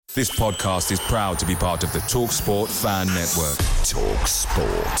This podcast is proud to be part of the TalkSport Fan Network.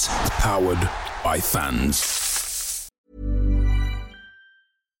 TalkSport. Powered by fans.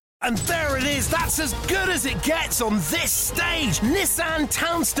 And there it is, that's as good as it gets on this stage. Nissan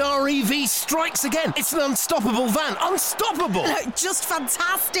Townstar EV strikes again. It's an unstoppable van, unstoppable. Just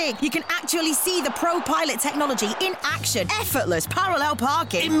fantastic. You can actually see the Pro Pilot technology in action. Effortless parallel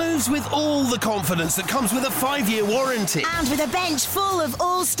parking. It moves with all the confidence that comes with a 5-year warranty. And with a bench full of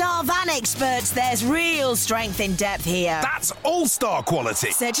all-star van experts, there's real strength in depth here. That's all-star quality.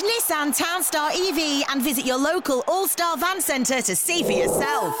 Search Nissan Townstar EV and visit your local all-star van centre to see for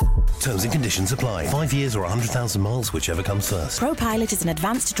yourself. Terms and conditions apply. 5 years or 100,000 miles, whichever comes first. Pro Pilot is an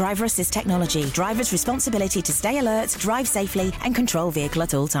advanced driver assist technology. Driver's responsibility to stay alert, drive safely, and control vehicle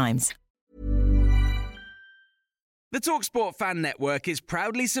at all times. The TalkSport Fan Network is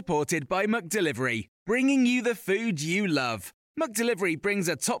proudly supported by McDelivery, bringing you the food you love. McDelivery brings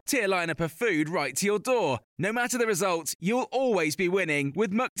a top-tier lineup of food right to your door. No matter the result, you'll always be winning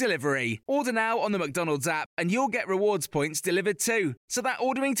with McDelivery. Order now on the McDonald's app and you'll get rewards points delivered too. So that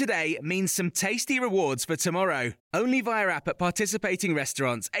ordering today means some tasty rewards for tomorrow. Only via app at participating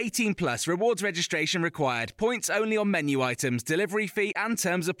restaurants. 18 plus. Rewards registration required. Points only on menu items. Delivery fee and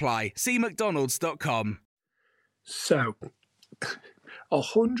terms apply. See mcdonalds.com. So,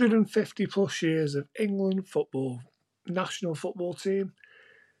 150 plus years of England football, national football team,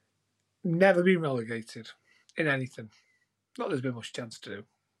 never been relegated in anything. Not there's been much chance to do.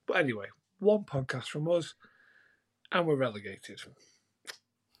 But anyway, one podcast from us and we're relegated.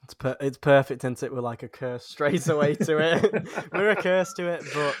 It's perfect, isn't it? We're like a curse straight away to it. We're a curse to it,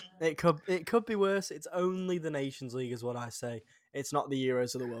 but it could be worse. It's only the Nations League is what I say. It's not the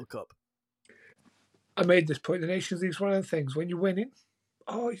Euros or the World Cup. I made this point. The Nations League is one of the things when you're winning.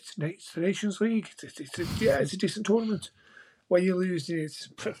 Oh, it's the Nations League. It's a decent tournament. When you're losing, it's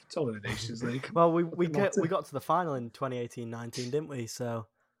only the Nations League. Well, we got to the final in 2018-19, didn't we? So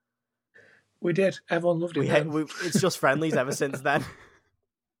we did. Everyone loved it. It's just friendlies ever since then.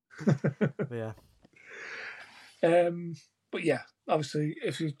 Yeah. But yeah, obviously,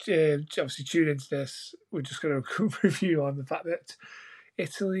 if you tune into this, we're just going to review on the fact that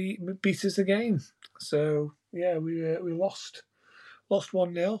Italy beat us again. So yeah, we lost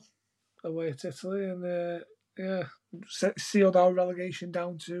 1-0 away at Italy, and sealed our relegation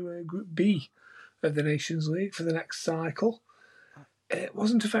down to Group B of the Nations League for the next cycle. It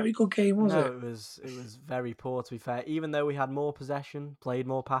wasn't a very good game, was it? No, it was very poor, to be fair. Even though we had more possession, played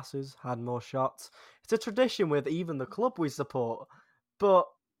more passes, had more shots. It's a tradition with even the club we support. But,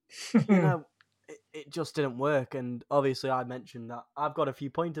 it just didn't work. And obviously I mentioned that I've got a few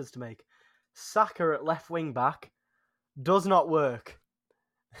pointers to make. Saka at left wing back does not work.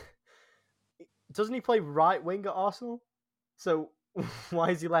 Doesn't he play right wing at Arsenal? So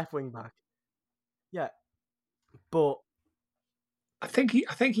why is he left wing back? Yeah, but I think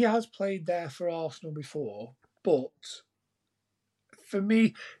he has played there for Arsenal before. But for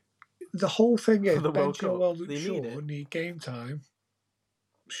me, the whole thing is Ben Chilwell, Luke Shaw need game time.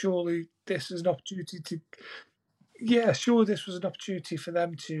 Surely this is an opportunity to. Yeah, sure. This was an opportunity for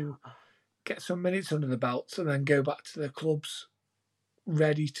them to get some minutes under the belts and then go back to their clubs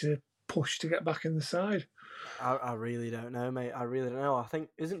ready to push to get back in the side. I really don't know, mate. I really don't know. I think,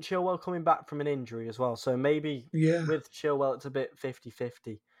 isn't Chilwell coming back from an injury as well? So maybe with Chilwell, it's a bit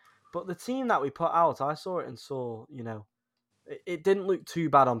 50-50. But the team that we put out, I saw it and saw, it didn't look too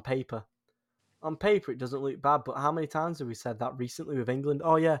bad on paper. On paper, it doesn't look bad, but how many times have we said that recently with England?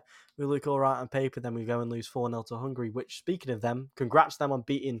 Oh, yeah, we look all right on paper, then we go and lose 4-0 to Hungary, which, speaking of them, congrats them on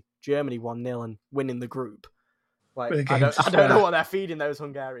beating Germany 1-0 and winning the group. Like, I don't know what they're feeding those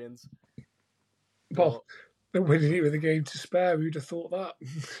Hungarians. Well, they're winning it with a game to spare. Who'd have thought that?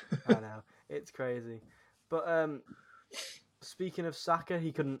 I know. It's crazy. But speaking of Saka,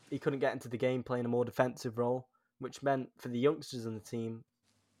 he couldn't get into the game playing a more defensive role, which meant for the youngsters in the team,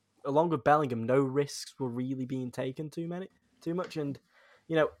 along with Bellingham, no risks were really being taken too much. And,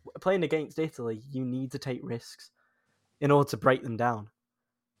 playing against Italy, you need to take risks in order to break them down.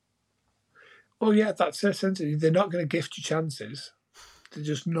 Well, yeah, that's it, isn't it? They're not going to gift you chances. They're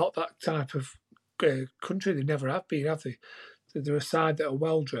just not that type of country. They never have been, have they? They're a side that are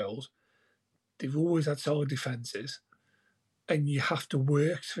well drilled. They've always had solid defences, and you have to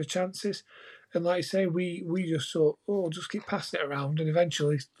work for chances. And like I say, we just thought, just keep passing it around, and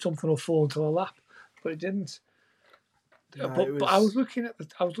eventually something will fall into our lap. But it didn't. No, but I was looking at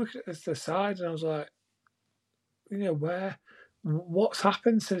the side, and I was like, what's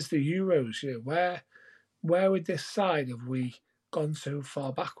happened since the Euros? Where with this side have we gone so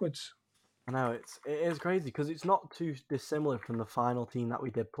far backwards? I know it is crazy because it's not too dissimilar from the final team that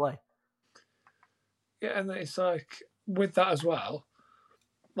we did play. Yeah, and it's like with that as well.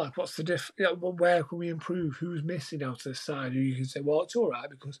 Like, what's the diff? Yeah, well, where can we improve? Who's missing out of the side? Who you can say, well, it's all right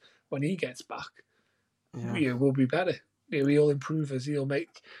because when he gets back, we'll be better. He'll improve us. He'll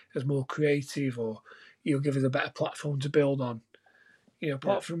make us more creative, or he'll give us a better platform to build on.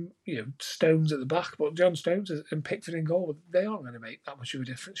 Apart from Stones at the back, but John Stones and Pickford in goal, they aren't going to make that much of a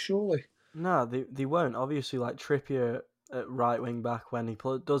difference, surely. No, they won't. Obviously, like Trippier at right wing back when he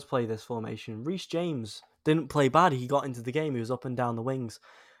does play this formation. Reece James didn't play bad. He got into the game. He was up and down the wings.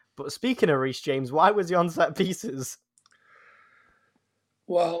 But speaking of Reece James, why was he on set pieces?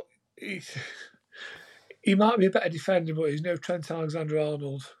 Well, he might be a better defender, but he's no Trent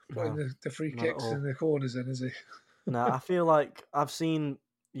Alexander-Arnold putting the free kicks and the corners in, is he? No, I feel like I've seen,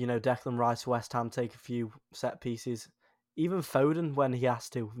 Declan Rice, West Ham take a few set pieces. Even Foden, when he has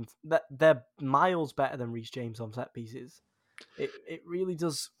to, they're miles better than Reece James on set pieces. It really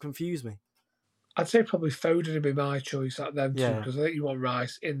does confuse me. I'd say probably Foden would be my choice at them too, because I think you want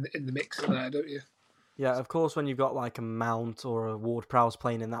Rice in the mix there, don't you? Yeah, of course, when you've got like a Mount or a Ward-Prowse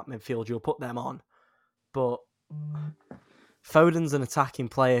playing in that midfield, you'll put them on. But Foden's an attacking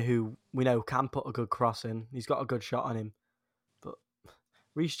player who we know can put a good cross in. He's got a good shot on him. But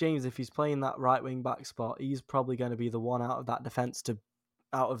Reece James, if he's playing that right wing back spot, he's probably going to be the one out of that defence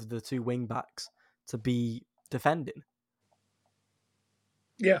out of the two wing backs to be defending.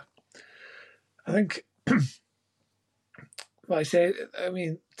 Yeah. I think, like I say,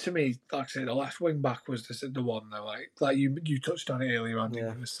 to me, like I say, the left wing back was the one though. Like you touched on it earlier on,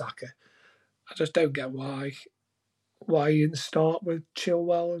 with Saka. I just don't get why you didn't start with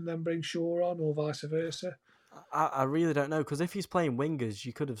Chilwell and then bring Shaw on, or vice versa. I really don't know, because if he's playing wingers,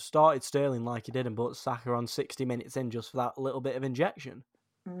 you could have started Sterling like he did and put Saka on 60 minutes in just for that little bit of injection.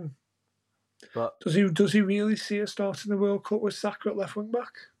 Mm. But does he really see us starting the World Cup with Saka at left wing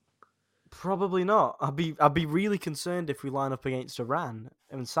back? Probably not. I'd be really concerned if we line up against Iran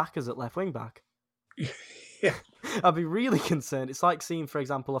and Saka's at left wing back. Yeah. I'd be really concerned. It's like seeing, for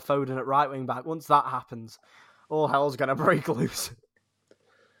example, a Foden at right wing back. Once that happens, all hell's going to break loose.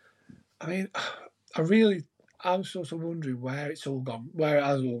 I'm sort of wondering where it has all gone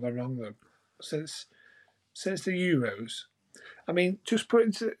wrong though, since the Euros. Just put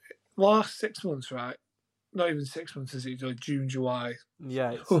into the last 6 months, right? Not even 6 months, is it? June, July,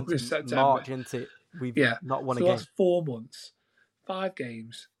 August, September. March into it. We've not won a game. The last 4 months, 5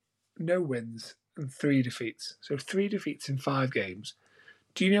 games, no wins, and 3 defeats. So 3 defeats in 5 games.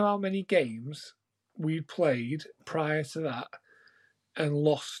 Do you know how many games we played prior to that and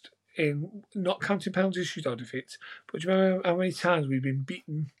lost in, not counting penalty shootout defeats, but do you remember how many times we've been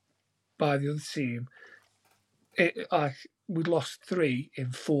beaten by the other team? We'd lost 3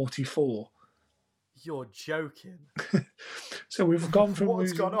 in 44. You're joking. So we've gone from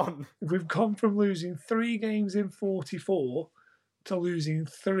What's gone on? We've gone from losing 3 games in 44 to losing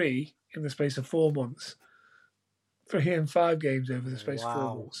 3 in the space of 4 months. 3 and 5 games over the space of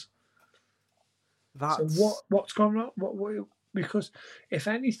 4 months. So what's gone wrong? Because if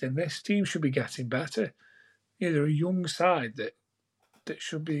anything, this team should be getting better. They're a young side that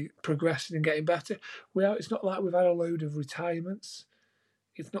should be progressing and getting better. It's not like we've had a load of retirements.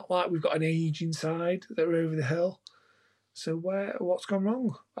 It's not like we've got an ageing side that are over the hill. So what's gone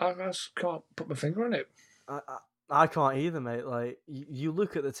wrong? I just can't put my finger on it. I can't either, mate. Like you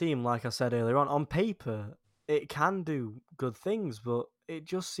look at the team, like I said earlier on paper, it can do good things, but it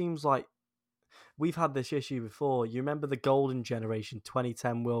just seems like we've had this issue before. You remember the golden generation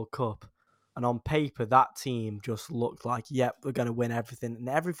 2010 World Cup? And on paper, that team just looked like, yep, we're going to win everything. And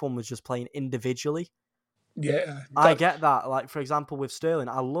everyone was just playing individually. Yeah. I get that. Like, for example, with Sterling,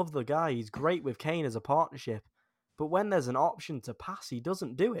 I love the guy. He's great with Kane as a partnership. But when there's an option to pass, he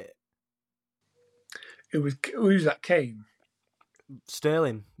doesn't do it. Who's that, Kane?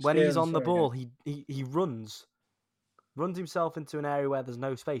 Sterling. When he's on the ball, he runs himself into an area where there's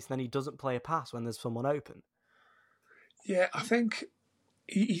no space, and then he doesn't play a pass when there's someone open. Yeah, I think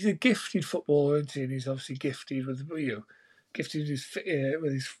he's a gifted footballer, isn't he? And he's obviously gifted with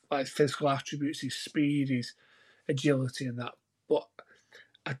his physical attributes, his speed, his agility, and that. But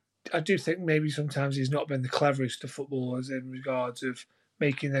I do think maybe sometimes he's not been the cleverest of footballers in regards of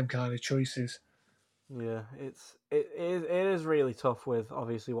making them kind of choices. Yeah, it is really tough with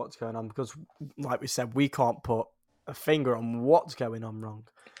obviously what's going on, because, like we said, we can't put a finger on what's going on wrong.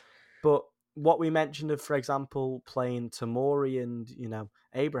 But what we mentioned of, for example, playing Tomori and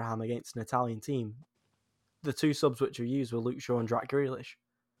Abraham against an Italian team, the 2 subs which were used were Luke Shaw and Jack Grealish.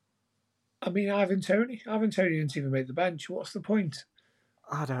 Ivan Toney didn't even make the bench. What's the point?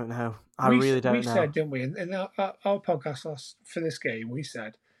 I don't know. I really don't know. We said, didn't we, in our podcast for this game, we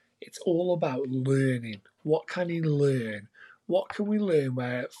said it's all about learning. What can he learn? What can we learn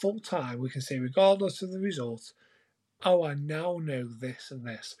where at full time we can say, regardless of the result, oh, I now know this and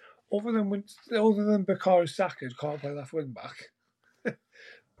this. Other than Bukayo Saka, who can't play left wing back,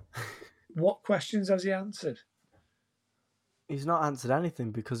 what questions has he answered? He's not answered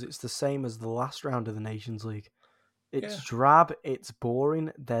anything because it's the same as the last round of the Nations League. It's drab, it's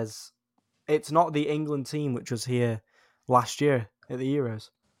boring. It's not the England team which was here last year at the Euros.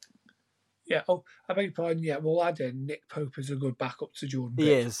 Yeah, I beg your pardon. Yeah, we'll add in Nick Pope as a good backup to Jordan.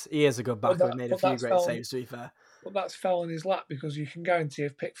 He is a good backup. He made a few great saves, to be fair. But that's fell in his lap because you can guarantee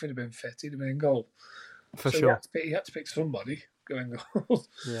if Pickford had been fit, he'd have been in goal. For sure. He had to pick somebody going goal.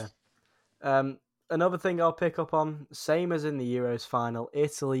 Yeah. Another thing I'll pick up on, same as in the Euros final,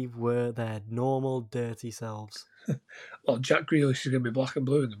 Italy were their normal dirty selves. Well, Jack Grealish is going to be black and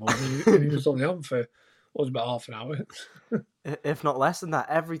blue in the morning. He was only on for about half an hour. If not less than that.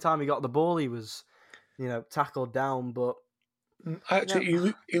 Every time he got the ball, he was, tackled down. But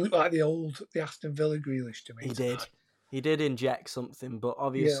actually, he looked like the Aston Villa Grealish to me. He did inject something, but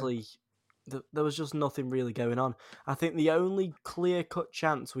obviously there was just nothing really going on. I think the only clear-cut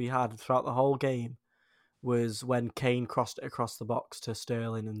chance we had throughout the whole game was when Kane crossed it across the box to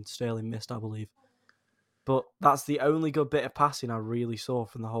Sterling, and Sterling missed, I believe. But that's the only good bit of passing I really saw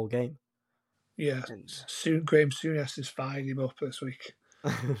from the whole game. Yeah, Graham Souness has fired him up this week.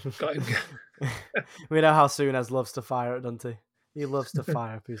 Got him. We know how Souness loves to fire it, doesn't he? He loves to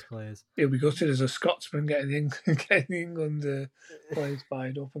fire up his players. He'll be gutted as a Scotsman getting the England players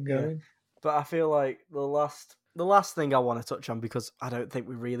fired up and going. Yeah. But I feel like the last thing I want to touch on, because I don't think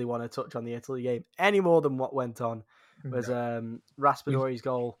we really want to touch on the Italy game any more than what went on, was Raspadori's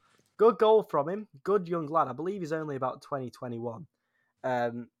goal. Good goal from him. Good young lad. I believe he's only about 2021.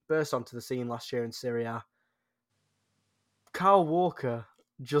 Burst onto the scene last year in Serie A. Kyle Walker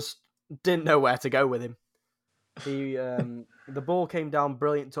just didn't know where to go with him. He the ball came down,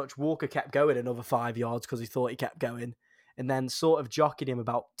 brilliant touch. Walker kept going another 5 yards because he thought he kept going, and then sort of jockeyed him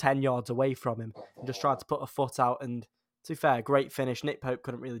about 10 yards away from him and just tried to put a foot out. And to be fair, great finish. Nick Pope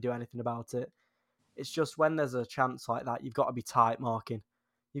couldn't really do anything about it. It's just when there's a chance like that, you've got to be tight marking.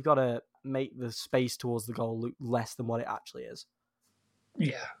 You've got to make the space towards the goal look less than what it actually is.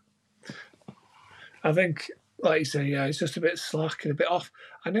 Yeah. I think, like you say, it's just a bit slack and a bit off.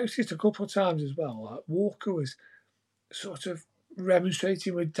 I noticed a couple of times as well, like Walker was sort of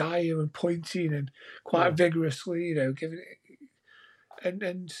remonstrating with Dyer and pointing and quite vigorously, giving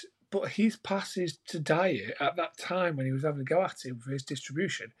it. But his passes to Dyer at that time when he was having a go at him for his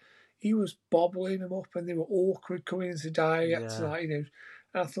distribution, he was bobbling them up and they were awkward coming into Dyer.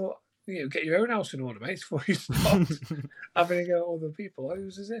 And I thought, get your own house in order, mate, before you start having to go at other people. It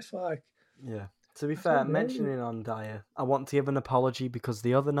was as if, Yeah. To be fair, mentioning on Dyer, I want to give an apology because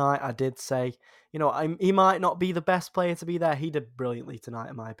the other night I did say, he might not be the best player to be there. He did brilliantly tonight,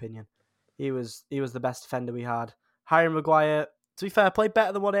 in my opinion. He was the best defender we had. Harry Maguire, to be fair, played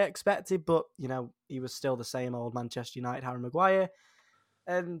better than what I expected, but, he was still the same old Manchester United Harry Maguire.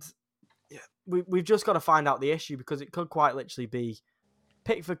 And we've just got to find out the issue because it could quite literally be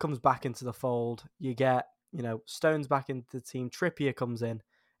Pickford comes back into the fold. You get, Stones back into the team. Trippier comes in.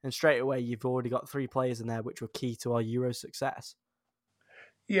 And straight away, you've already got 3 players in there which were key to our Euro success.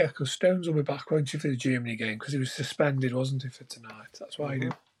 Yeah, because Stones will be back, won't he, for the Germany game? Because he was suspended, wasn't he, for tonight? That's why he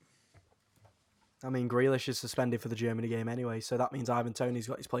did. I mean, Grealish is suspended for the Germany game anyway, so that means Ivan Toney's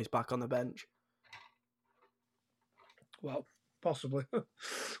got his place back on the bench. Well, possibly.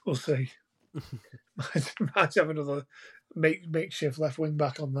 We'll see. Might have another makeshift left wing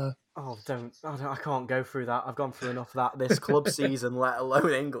back on there. Oh, I can't go through that. I've gone through enough of that this club season, let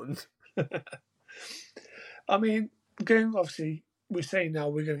alone England. I mean, obviously, we're saying now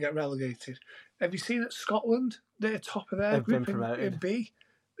we're going to get relegated. Have you seen that Scotland? They're top of their group in B.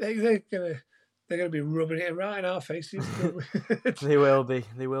 They're going to be rubbing it right in our faces. They will be.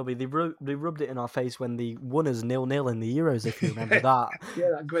 They rubbed it in our face when they won us 0-0 in the Euros, if you remember that. Yeah,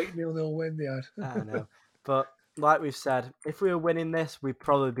 that great 0-0 win they had. I know. But like we've said, if we were winning this, we'd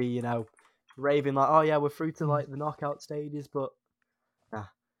probably be, raving like, oh yeah, we're through to like the knockout stages, but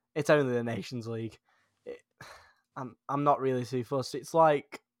it's only the Nations League. I'm not really too fussed. It's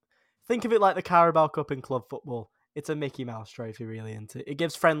like, think of it like the Carabao Cup in club football. It's a Mickey Mouse trophy, really, isn't it? It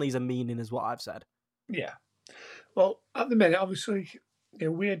gives friendlies a meaning, is what I've said. Yeah. Well, at the minute, obviously,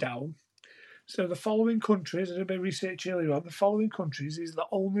 we're down. So the following countries, I did a bit of research earlier on, the following countries is the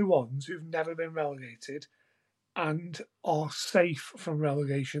only ones who've never been relegated and are safe from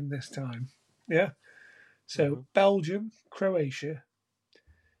relegation this time. Yeah? So Belgium, Croatia,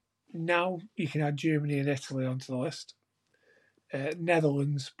 now you can add Germany and Italy onto the list.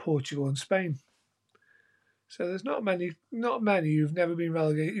 Netherlands, Portugal, and Spain. So there's not many who've never been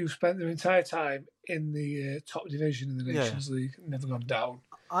relegated, who've spent their entire time in the top division in the Nations League, never gone down.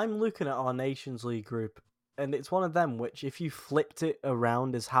 I'm looking at our Nations League group, and it's one of them which, if you flipped it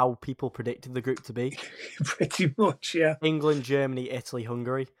around as how people predicted the group to be, pretty much, yeah. England, Germany, Italy,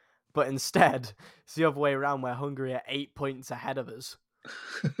 Hungary. But instead, it's the other way around where Hungary are 8 points ahead of us.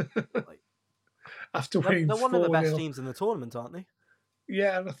 After winning 4-0. They're one of the best teams in the tournament, aren't they?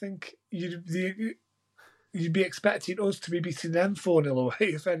 Yeah, and I think you'd be expecting us to be beating them 4-0 away,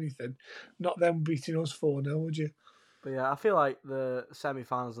 if anything. Not them beating us 4-0, would you? But yeah, I feel like the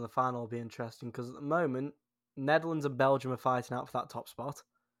semi-finals and the final will be interesting because at the moment, Netherlands and Belgium are fighting out for that top spot.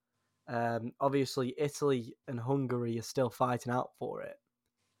 Obviously, Italy and Hungary are still fighting out for it.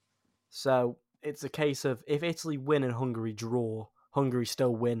 So it's a case of if Italy win and Hungary draw, Hungary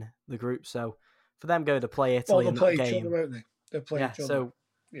still win the group. So for them going to play Italy in that game, each other, won't they? They'll play each other. So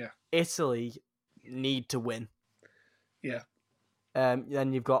Italy need to win. Yeah.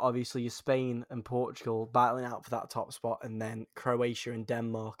 Then you've got obviously your Spain and Portugal battling out for that top spot, and then Croatia and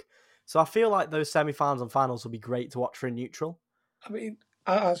Denmark. So I feel like those semi-finals and finals will be great to watch for a neutral. I mean,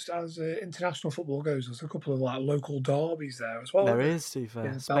 as international football goes, there's a couple of local derbies there as well. There is, to be fair.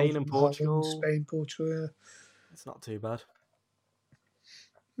 Yeah, Spain Belgium, and Portugal. Holland, Spain, Portugal, yeah. It's not too bad.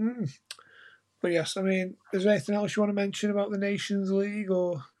 But yes, I mean, is there anything else you want to mention about the Nations League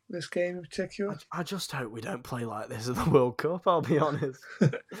or this game in particular? I just hope we don't play like this at the World Cup, I'll be honest.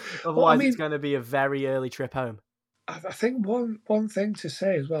 Otherwise, it's going to be a very early trip home. I think one thing to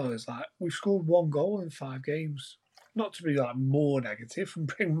say as well is that we've scored 1 goal in 5 games. Not to be more negative and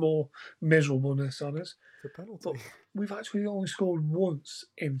bring more miserableness on us. The penalty. But we've actually only scored once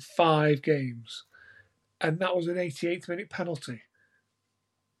in 5 games. And that was an 88th minute penalty.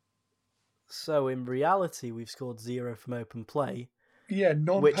 So in reality, we've scored 0 from open play. Yeah,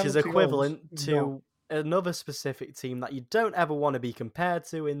 which is equivalent to another specific team that you don't ever want to be compared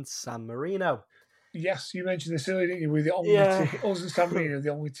to in San Marino. Yes, you mentioned this earlier, didn't you? We're the only us and San Marino are the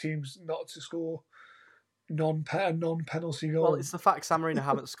only teams not to score non-penalty goals. Well, it's the fact San Marino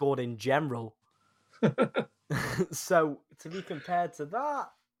haven't scored in general. So to be compared to that,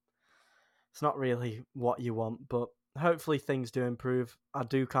 it's not really what you want, but hopefully things do improve. I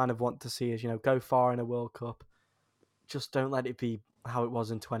do kind of want to see us, go far in a World Cup. Just don't let it be how it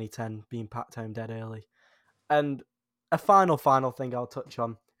was in 2010, being packed home dead early. And a final thing I'll touch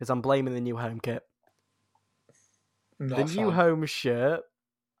on is I'm blaming the new home kit. The new home shirt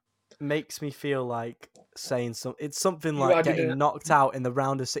makes me feel like saying something. It's something like getting knocked out in the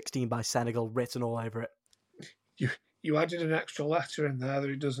round of 16 by Senegal written all over it. You added an extra letter in there that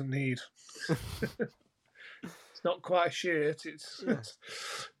it doesn't need. It's not quite a shirt. It's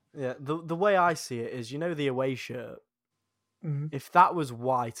yeah. The way I see it is, the away shirt. Mm-hmm. If that was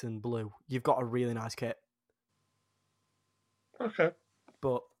white and blue, you've got a really nice kit. Okay.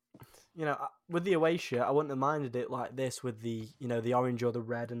 But, with the away shirt, I wouldn't have minded it like this with the, the orange or the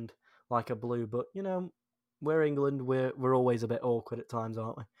red and like a blue. But, we're England. We're always a bit awkward at times,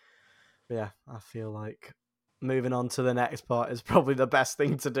 aren't we? But yeah, I feel like moving on to the next part is probably the best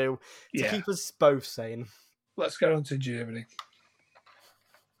thing to do to keep us both sane. Let's get on to Germany.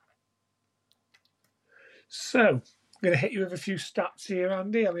 So, I'm going to hit you with a few stats here,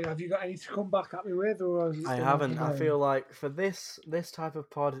 Andy. I mean, have you got any to come back at me with? Or I haven't. I feel like for this type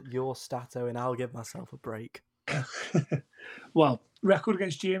of pod, you're stato, and I'll give myself a break. Well, record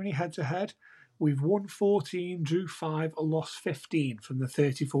against Germany head-to-head. We've won 14, drew 5, lost 15 from the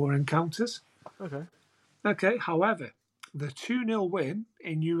 34 encounters. Okay, however, the 2-0 win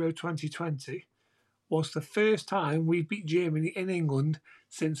in Euro 2020 was the first time we beat Germany in England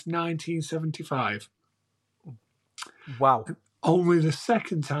since 1975. Wow. Only the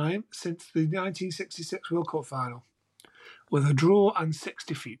second time since the 1966 World Cup final, with a draw and 6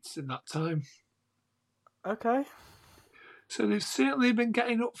 defeats in that time. Okay. So they've certainly been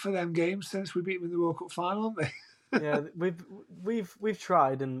getting up for them games since we beat them in the World Cup final, haven't they? Yeah, we've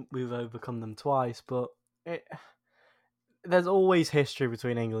tried and we've overcome them twice, but there's always history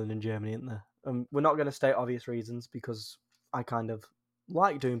between England and Germany, isn't there? We're not going to state obvious reasons because I kind of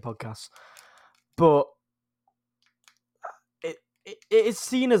like doing podcasts, but it is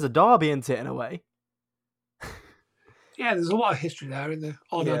seen as a derby, isn't it, in a way? Yeah, there's a lot of history there in the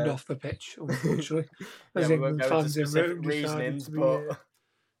on and off the pitch, unfortunately. As England fans in Rome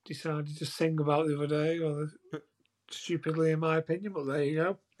decided to sing about the other day, or stupidly, in my opinion. But there you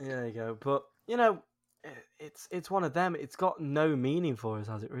go. There you go. But it's one of them. It's got no meaning for us,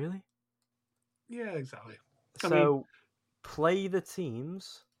 has it? Really? Yeah, exactly. So play the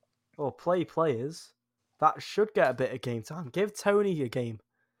teams or play players that should get a bit of game time. Give Tony a game.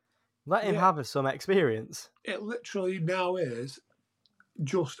 Let him have some experience. It literally now is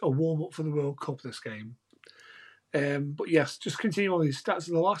just a warm-up for the World Cup, this game. But yes, just continue on these stats.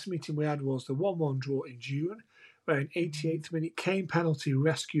 The last meeting we had was the 1-1 draw in June, where an 88th minute Kane penalty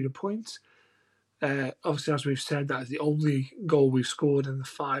rescued a point. Obviously, as we've said, that is the only goal we've scored in the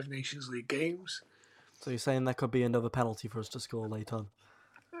 5 Nations League games. So you're saying there could be another penalty for us to score late on?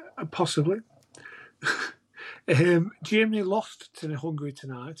 Possibly. Germany lost to Hungary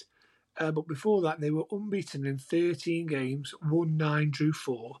tonight, but before that they were unbeaten in 13 games, won 9, drew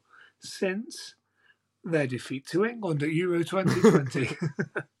 4, since their defeat to England at Euro 2020.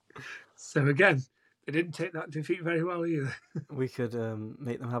 So again, they didn't take that defeat very well either. We could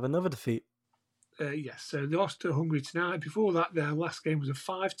make them have another defeat. Yes, so they lost to Hungary tonight. Before that, their last game was a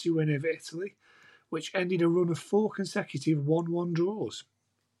 5-2 win over Italy, which ended a run of 4 consecutive 1-1 draws.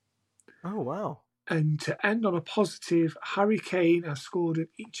 Oh, wow. And to end on a positive, Harry Kane has scored in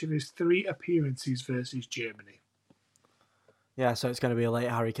each of his 3 appearances versus Germany. Yeah, so it's going to be a late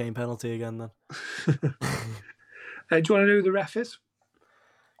Harry Kane penalty again then. Do you want to know who the ref is?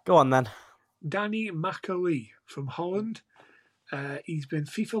 Go on then. Danny McAlee from Holland. He's been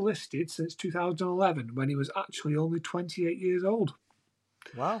FIFA listed since 2011 when he was actually only 28 years old.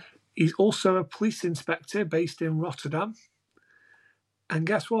 Wow. He's also a police inspector based in Rotterdam. And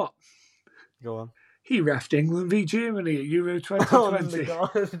guess what? Go on. He reffed England v Germany at Euro 2020. Oh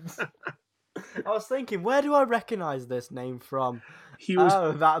my God. I was thinking, where do I recognise this name from?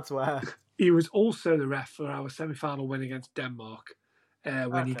 That's where. He was also the ref for our semi-final win against Denmark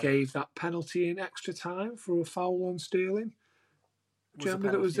when he gave that penalty in extra time for a foul on Sterling. Do you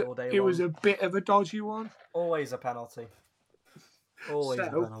remember it was a bit of a dodgy one? Always a penalty. Always a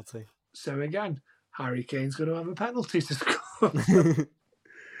penalty. So again, Harry Kane's going to have a penalty to score.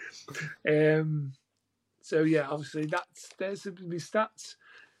 So yeah, obviously there's the stats.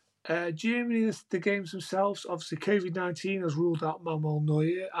 Germany, the games themselves, obviously COVID-19 has ruled out Manuel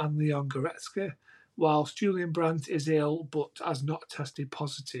Neuer and Leon Goretzka, whilst Julian Brandt is ill but has not tested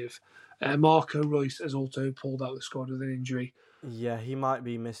positive. Marco Reus has also pulled out the squad with an injury. Yeah, he might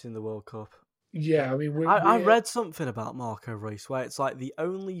be missing the World Cup. Yeah, I mean... I read something about Marco Reus where it's like the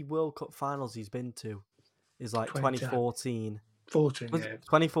only World Cup finals he's been to is like 2014.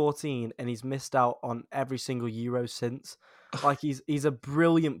 2014, and he's missed out on every single Euro since. Like, he's a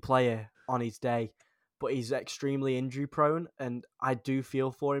brilliant player on his day, but he's extremely injury prone, and I do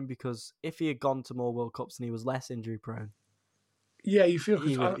feel for him because if he had gone to more World Cups and he was less injury prone, yeah, you feel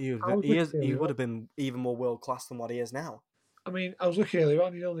he would have been even more world class than what he is now. I mean, I was looking earlier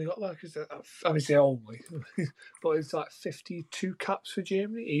on, he's only got only, but it's like 52 caps for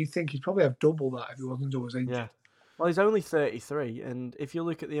Germany. You think he'd probably have double that if he wasn't always injured. Yeah. Well, he's only 33, and if you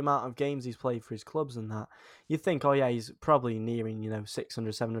look at the amount of games he's played for his clubs and that, you think, oh yeah, he's probably nearing,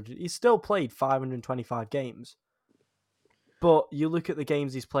 600, 700. He's still played 525 games. But you look at the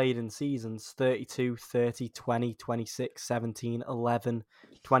games he's played in seasons, 32, 30, 20, 26, 17, 11,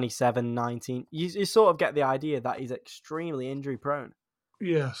 27, 19. You sort of get the idea that he's extremely injury prone.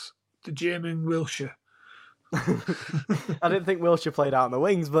 Yes, the German Wilshere. I didn't think Wilshere played out on the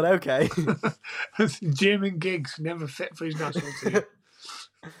wings, but okay. German gigs never fit for his national team.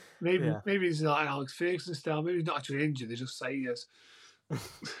 Maybe he's not Alex Ferguson style. Maybe he's not actually injured. They just say he is.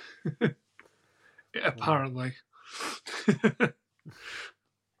 Apparently.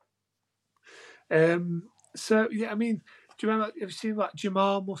 So yeah, I mean, do you remember? Have you seen like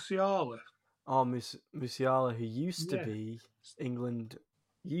Jamal Musiala? Oh, Musiala, who used to be England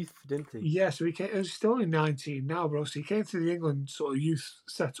youth, didn't he? Yeah, so he's still only 19 now, bro. So he came to the England sort of youth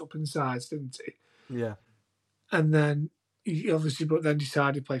setup and sides, didn't he? Yeah. And then he obviously, but then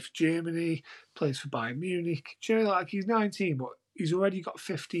decided to play for Germany, plays for Bayern Munich. Do you know, like he's 19, but he's already got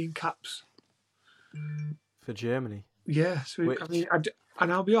 15 caps for Germany. Yeah, so I mean,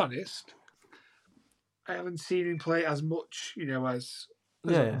 and I'll be honest, I haven't seen him play as much, as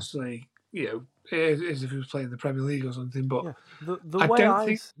obviously, as if he was playing the Premier League or something. But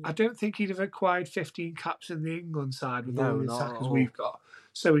I don't think he'd have acquired 15 caps in the England side with all the attackers we've got.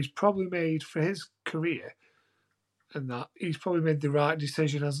 So he's probably made for his career, and that he's probably made the right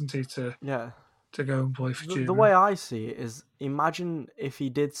decision, hasn't he, to go and play for Germany. The way I see it is, imagine if he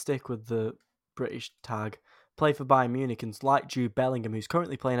did stick with the British tag, play for Bayern Munich, and like Jude Bellingham, who's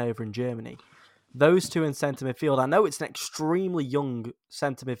currently playing over in Germany. Those two in centre midfield, I know it's an extremely young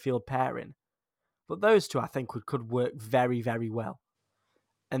centre midfield pairing, but those two I think could work very, very well.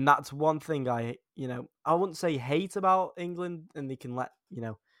 And that's one thing I wouldn't say hate about England, and they can let,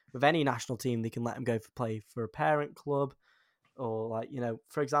 with any national team, they can let them go play for a parent club or like,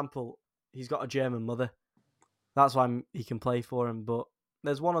 for example, he's got a German mother. That's why he can play for him. But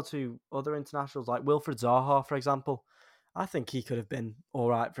there's one or two other internationals, like Wilfred Zaha, for example. I think he could have been all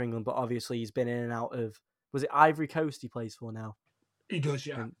right for England, but obviously he's been in and out of... Was it Ivory Coast he plays for now? He does,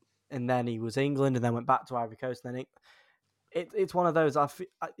 yeah. And then he was England and then went back to Ivory Coast. And then it's one of those...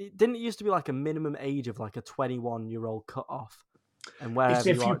 It didn't used to be like a minimum age of like a 21-year-old cut-off. And wherever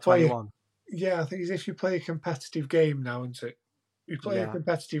you are at 21... Yeah, I think it's if you play a competitive game now, isn't it? You play a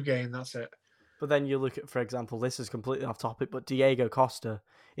competitive game, that's it. But then you look at, for example, this is completely off topic, but Diego Costa,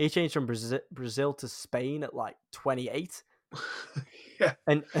 he changed from Brazil to Spain at like 28. Yeah.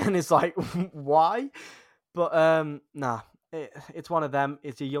 And it's like, why? But it's one of them.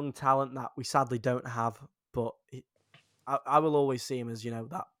 It's a young talent that we sadly don't have, but I will always see him as,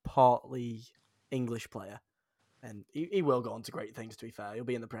 that partly English player. And he will go on to great things, to be fair. He'll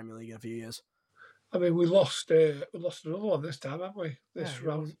be in the Premier League in a few years. I mean, we lost another one this time, haven't we?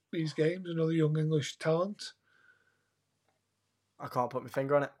 Round, these games, another young English talent. I can't put my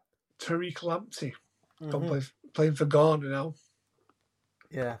finger on it. Tariq Lamptey, playing for Ghana now.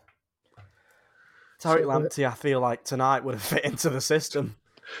 Yeah. Tariq Lamptey, I feel like tonight would have fit into the system.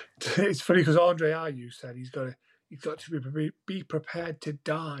 It's funny because Andre Ayew said he's got to be prepared to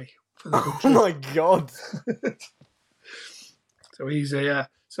die for the country. Oh my God! So he's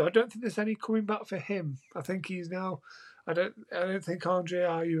So I don't think there's any coming back for him. I think he's now. I don't think Andre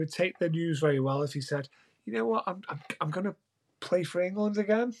Ayew would take the news very well if he said, "You know what? I'm going to play for England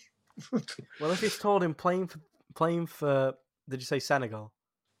again." Well, if he's told him playing for, did you say Senegal?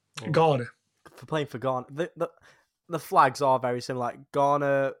 Ghana. For playing for Ghana, the flags are very similar. Like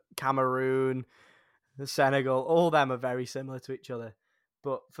Ghana, Cameroon, Senegal, all of them are very similar to each other.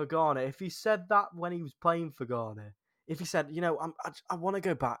 But for Ghana, if he said that when he was playing for Ghana. If he said, I want to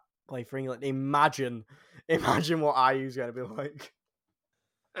go back, play for England, imagine what Ayew's going to be like.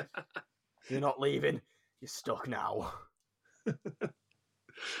 You're not leaving. You're stuck now.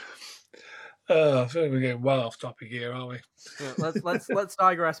 I think we're getting well off topic here, aren't we? Yeah, let's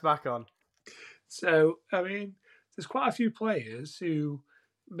digress back on. So, I mean, there's quite a few players who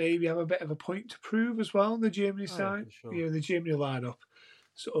maybe have a bit of a point to prove as well on the Germany side. Sure. The Germany lineup.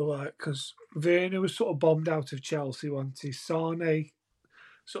 Sort of like, because Werner was sort of bombed out of Chelsea once. Sane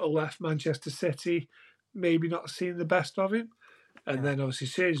sort of left Manchester City, maybe not seeing the best of him. And then obviously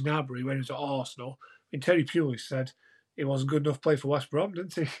Serge Gnabry, when he was at Arsenal, Terry Pulis said he wasn't good enough to play for West Brom,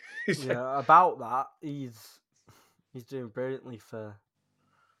 didn't he? Yeah, about that, he's doing brilliantly for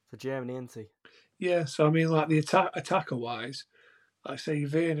Germany, isn't he? Yeah, so I mean, like the attacker-wise, like say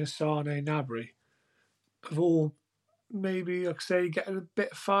Werner, Sane, Gnabry, have all maybe, like say, getting a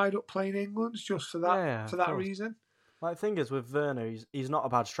bit fired up playing England just for that reason. Like, the thing is, with Werner, he's not a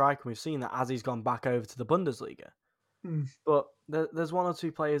bad striker. We've seen that as he's gone back over to the Bundesliga. But there's one or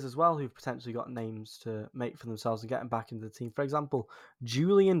two players as well who've potentially got names to make for themselves and get them back into the team. For example,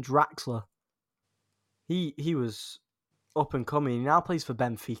 Julian Draxler. He was up and coming. He now plays for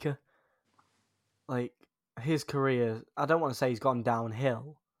Benfica. Like, his career, I don't want to say he's gone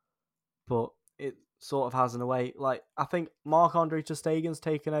downhill, but it sort of has in a way. Like, I think Marc-Andre ter Stegen's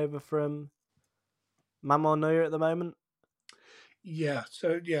taken over from Manuel Neuer at the moment. Yeah,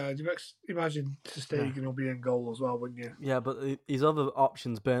 so yeah, imagine ter Stegen will be in goal as well, wouldn't you? Yeah, but his other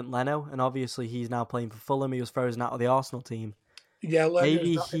options, Bernd Leno, and obviously he's now playing for Fulham. He was frozen out of the Arsenal team. Yeah,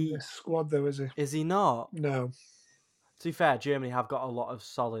 Leno's not in this squad though, is he? Is he not? No. To be fair, Germany have got a lot of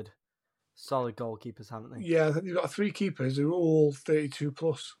solid goalkeepers, haven't they? Yeah, I think they've got 3 keepers who are all 32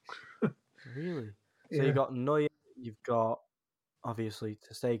 plus. Really? So you've got Neuer, you've got, obviously,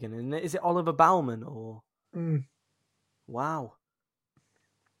 ter Stegen. And is it Oliver Baumann or... Wow.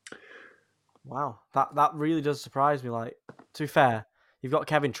 That really does surprise me. Like, to be fair, you've got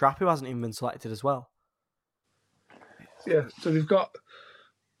Kevin Trapp, who hasn't even been selected as well. Yeah, so they've got,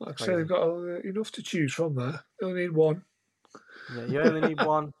 like I say, they've got enough to choose from there. They only need one. Yeah, you only need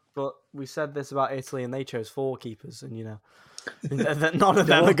one, but we said this about Italy and they chose 4 keepers, and none of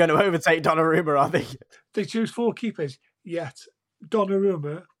them are going to overtake Donnarumma, are they? They choose 4 keepers, yet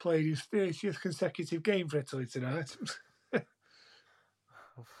Donnarumma played his 30th consecutive game for Italy tonight.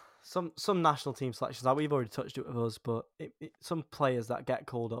 Some national team selections, like we've already touched it with us, but some players that get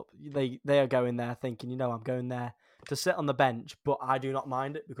called up, they are going there thinking, I'm going there to sit on the bench, but I do not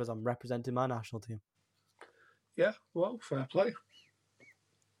mind it because I'm representing my national team. Yeah, well, fair play.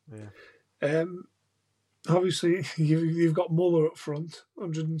 Yeah. Obviously, you've got Muller up front,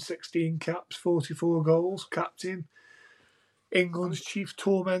 116 caps, 44 goals, captain, England's chief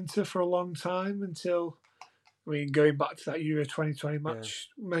tormentor for a long time until, going back to that Euro 2020 match,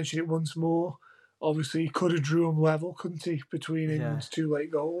 mention it once more, Obviously, he could have drew them level, couldn't he, between England's 2 late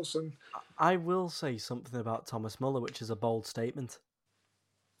goals? And I will say something about Thomas Muller, which is a bold statement.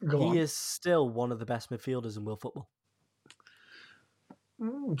 He is still one of the best midfielders in world football.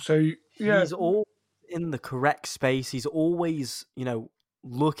 He's all in the correct space. He's always,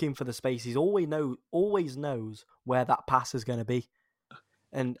 looking for the space. He's always knows where that pass is going to be.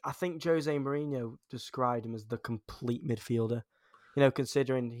 And I think Jose Mourinho described him as the complete midfielder.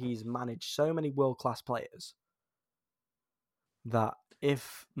 Considering he's managed so many world-class players, that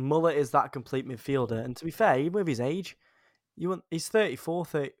if Muller is that complete midfielder, and to be fair, even with his age, he's 34,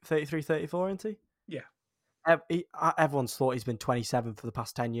 33, 34, isn't he? Yeah. Everyone's thought he's been 27 for the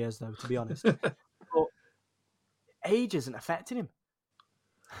past 10 years, though, to be honest. But age isn't affecting him.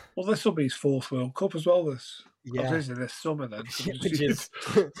 Well, this will be his 4th World Cup as well. This summer, then. Which is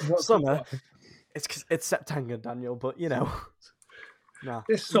summer. It's September, Daniel, but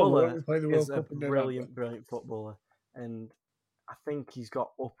this summer Muller we play the World Cup. A brilliant footballer, and I think he's got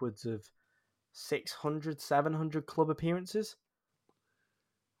upwards of 600, 700 club appearances,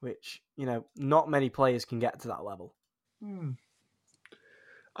 which not many players can get to that level.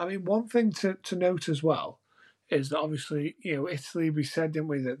 I mean, one thing to note as well is that obviously, Italy, we said, didn't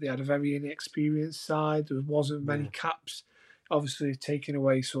we, that they had a very inexperienced side. There wasn't many caps, obviously taking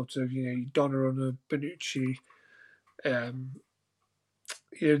away sort of, Donnarumma, Bonucci,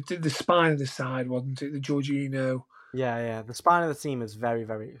 the spine of the side, wasn't it? The Jorginho. Yeah. The spine of the team is very,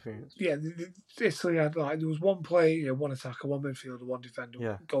 very experienced. Yeah, Italy had there was one player, one attacker, one midfielder, one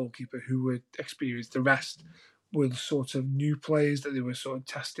defender, goalkeeper who were experienced. The rest were the sort of new players that they were sort of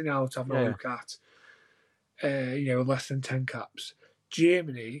testing out, having a look at. Less than 10 caps.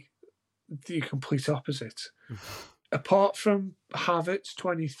 Germany, the complete opposite. Apart from Havertz,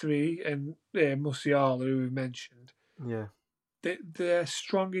 23, and Musiala, who we mentioned, their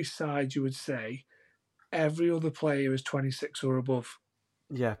strongest side, you would say, every other player is 26 or above.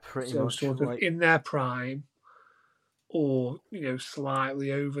 Yeah, pretty much. Sort of in their prime, or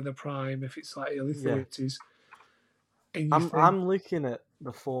slightly over the prime if it's like early 30s. I'm looking at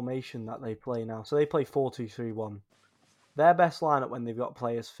the formation that they play now. So they play 4-2-3-1. Their best lineup when they've got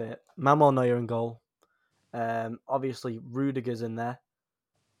players fit: Manuel Neuer in goal. Obviously Rudiger's in there.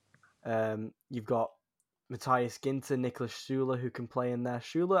 You've got Matthias Ginter, Niklas Süle, who can play in there.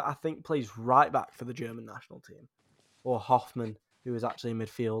 Süle, I think, plays right back for the German national team. Or Hoffmann, who is actually in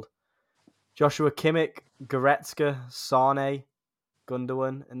midfield. Joshua Kimmich, Goretzka, Sane,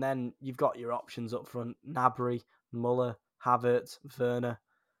 Gundogan. And then you've got your options up front: Gnabry, Muller, Havertz, Werner.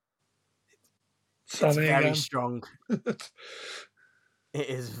 It's very strong. It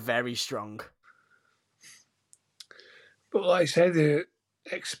is very strong. But like I say, they're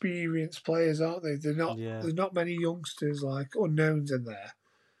experienced players, aren't they? They're not. There's not many youngsters like unknowns in there.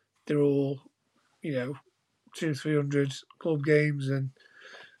 They're all, 200-300 club games and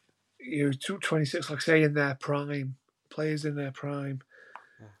 26, like I say, in their prime. Players in their prime,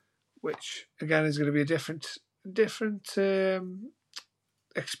 which again is going to be a different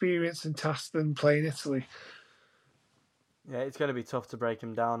experience and task than playing Italy. Yeah, it's going to be tough to break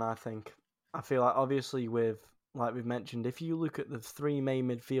him down, I think. I feel like, obviously, like we've mentioned, if you look at the 3 main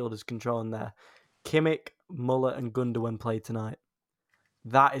midfielders controlling there, Kimmich, Muller and Gundogan play tonight.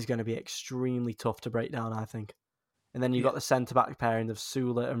 That is going to be extremely tough to break down, I think. And then you've got the centre-back pairing of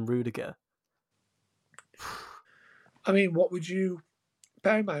Süle and Rudiger. I mean, what would you...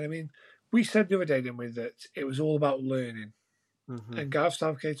 Bear in mind, I mean, we said the other day, didn't we, that it was all about learning. Mm-hmm. And Gareth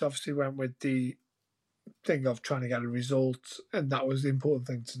Southgate obviously went with the thing of trying to get a result, and that was the important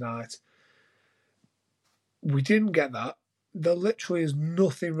thing tonight. We didn't get that. There literally is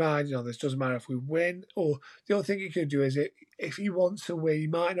nothing riding on this. Doesn't matter if we win, or the only thing he could do is if he wants to win, he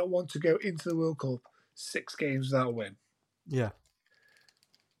might not want to go into the World Cup 6 games without a win. Yeah.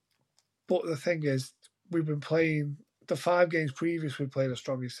 But the thing is, we've been playing the 5 games previous. We played a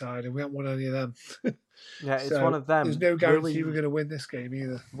strongest side, and we haven't won any of them. Yeah, it's one of them. There's no guarantee we're going to win this game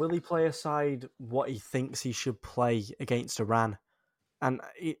either. Will he play aside what he thinks he should play against Iran? And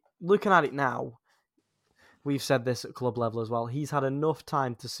looking at it now, we've said this at club level as well. He's had enough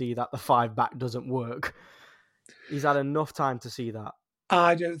time to see that the 5-back doesn't work. He's had enough time to see that.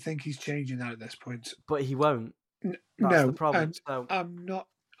 I don't think he's changing that at this point. But he won't. That's the problem. So... I'm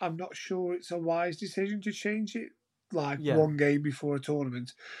not sure it's a wise decision to change it one game before a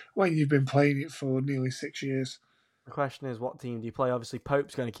tournament when you've been playing it for nearly 6 years. The question is, what team do you play? Obviously,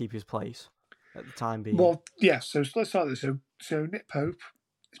 Pope's going to keep his place at the time being. Well, yeah, so let's start this. So Nick Pope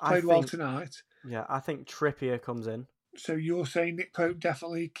has played well tonight. Yeah, I think Trippier comes in. So you're saying Nick Pope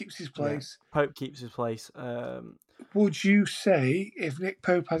definitely keeps his place? Yeah, Pope keeps his place. Would you say if Nick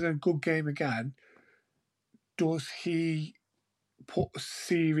Pope has a good game again, does he put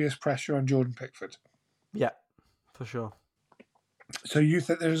serious pressure on Jordan Pickford? Yeah, for sure. So you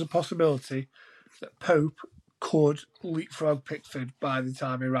think there is a possibility that Pope could leapfrog Pickford by the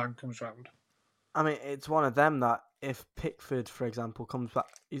time Iran comes round? I mean, it's one of them that if Pickford, for example, comes back,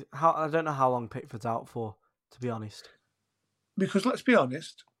 I don't know how long Pickford's out for, to be honest. Because let's be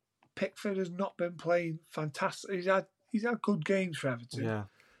honest, Pickford has not been playing fantastic. He's had good games for Everton, yeah,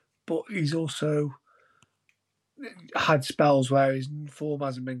 but he's also had spells where his form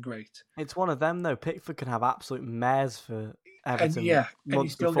hasn't been great. It's one of them though. Pickford can have absolute mares for Everton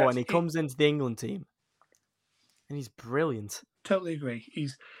months and before, and he comes into the England team, and he's brilliant. Totally agree.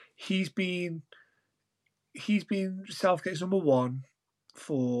 He's been Southgate's number one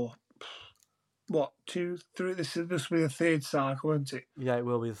for what, 2, 3? This will be the third cycle, isn't it? Yeah, it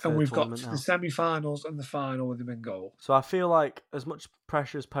will be the third. And we've got now. The semi-finals and the final with him in goal. So I feel like as much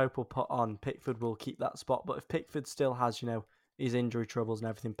pressure as Pope will put on, Pickford will keep that spot. But if Pickford still has, his injury troubles and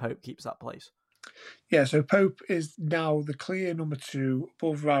everything, Pope keeps that place. Yeah, so Pope is now the clear number 2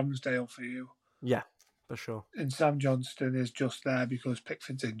 above Ramsdale for you. Yeah, for sure. And Sam Johnston is just there because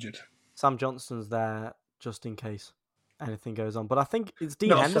Pickford's injured. Sam Johnston's there just in case anything goes on. But I think it's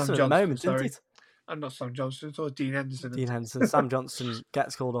Dean Henderson at the moment, isn't it? And not Sam Johnston, it's all Dean Henderson. Dean Henderson. Sam Johnston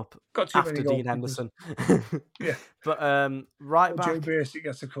gets called up after Dean Henderson. Yeah. But right back... Joe Bursik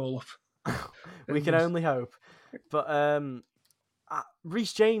gets a call up. We can only hope. But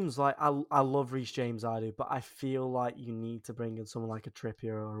Reece James, I love Reece James, I do, but I feel like you need to bring in someone like a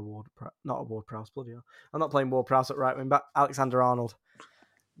Trippier or a Ward-Prowse, bloody hell. I'm not playing Ward-Prowse at right wing back. Alexander-Arnold.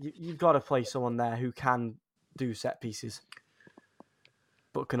 You've got to play someone there who can do set pieces,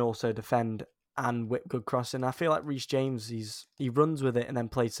 but can also defend and whip good crossing. I feel like Reece James, he runs with it and then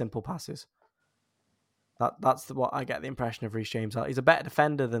plays simple passes. That's what I get the impression of Reece James. He's a better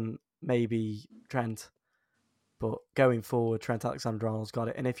defender than maybe Trent, but going forward, Trent Alexander-Arnold's got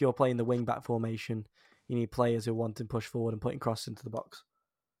it. And if you're playing the wing-back formation, you need players who want to push forward and putting crosses into the box.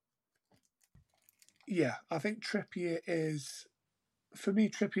 Yeah, I think Trippier is... For me,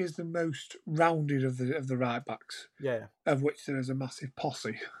 Trippier is the most rounded of the right backs. Yeah. Of which there is a massive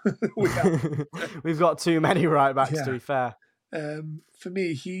posse. We've got too many right backs, to be fair. For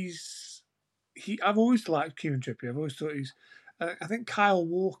me, I've always liked Kieran Trippier. I've always thought I think Kyle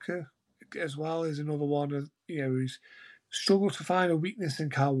Walker as well is another one of, who's struggled to find a weakness in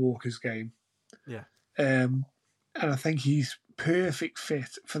Kyle Walker's game. Yeah. And I think he's perfect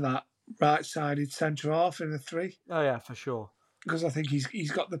fit for that right-sided centre half in the 3. Oh yeah, for sure. Because I think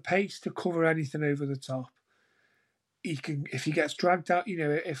he's got the pace to cover anything over the top. He can, if he gets dragged out,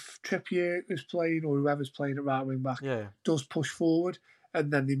 if Trippier is playing or whoever's playing at right wing back does push forward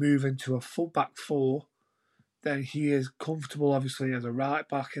and then they move into a full back 4, then he is comfortable, obviously, as a right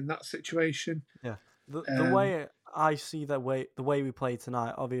back in that situation. Yeah, the way I see the way we play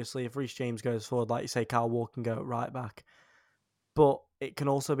tonight, obviously, if Reece James goes forward, like you say, Kyle Walker can go at right back. But it can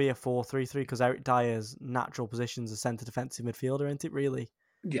also be a 4-3-3 because Eric Dyer's natural position is a centre defensive midfielder, isn't it, really?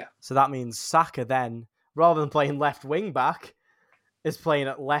 Yeah. So that means Saka then, rather than playing left wing back, is playing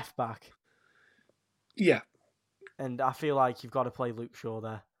at left back. Yeah. And I feel like you've got to play Luke Shaw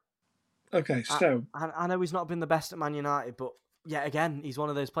there. Okay, so... I know he's not been the best at Man United, but yet again, he's one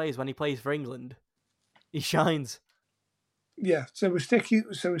of those players, when he plays for England, he shines. Yeah, so we're sticking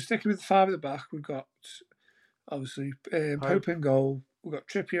with the 5 at the back. We've got... Obviously, Pope in goal. We've got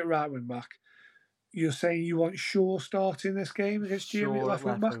Trippier at right wing back. You're saying you want Shaw starting this game against Jimmy at left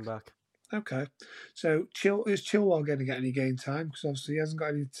wing back? Okay. So is Chilwell going to get any game time? Because obviously he hasn't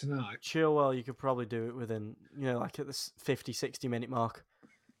got any tonight. Chilwell, you could probably do it within, like at the 50, 60 minute mark.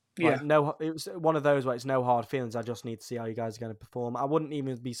 It was one of those where it's no hard feelings. I just need to see how you guys are going to perform. I wouldn't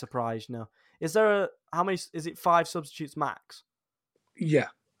even be surprised. Is there how many? Is it 5 substitutes max? Yeah.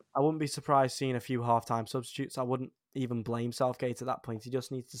 I wouldn't be surprised seeing a few half-time substitutes. I wouldn't even blame Southgate at that point. He just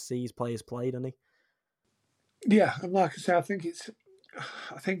needs to see his players play, doesn't he? Yeah, and like I say, I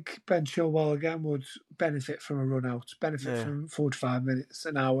think Ben Chilwell again would benefit from a run-out, from 45 minutes,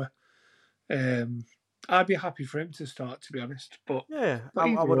 an hour. I'd be happy for him to start, to be honest. But I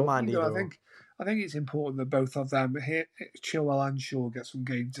wouldn't mind either. I think it's important that both of them, Chilwell and Shaw, get some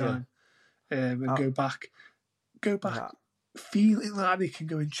game time and go back. Yeah. Feeling like they can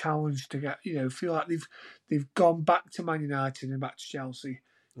go and challenge to get, feel like they've gone back to Man United and back to Chelsea.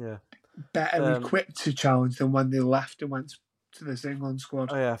 Yeah. Better equipped to challenge than when they left and went to this England squad.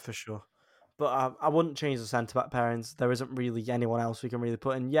 Oh, yeah, for sure. But I wouldn't change the centre-back pairings. There isn't really anyone else we can really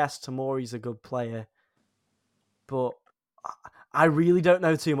put in. Yes, Tomori's a good player, but I really don't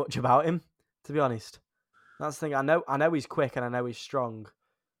know too much about him, to be honest. That's the thing. I know he's quick and I know he's strong,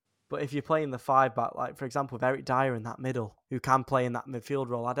 But if you're playing the 5-back, like for example, with Eric Dyer in that middle, who can play in that midfield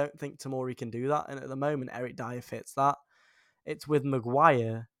role, I don't think Tomori can do that. And at the moment, Eric Dyer fits that. It's with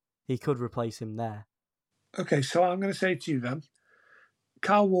Maguire, he could replace him there. Okay, so I'm going to say to you then,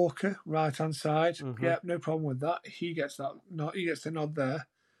 Kyle Walker, right-hand side. Mm-hmm. Yeah, no problem with that. He gets that. He gets the nod there.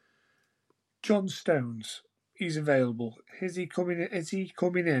 John Stones, he's available. Is he coming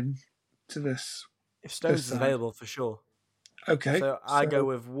in to this? If Stones is available, for sure. Okay. So I go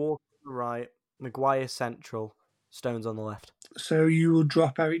with Walker on the right, Maguire central, Stones on the left. So you will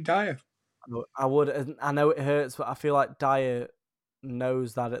drop Eric Dyer? I would. I know it hurts, but I feel like Dyer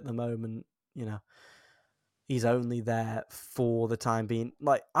knows that at the moment, he's only there for the time being.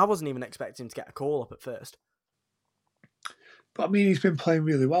 Like, I wasn't even expecting him to get a call up at first. But I mean, he's been playing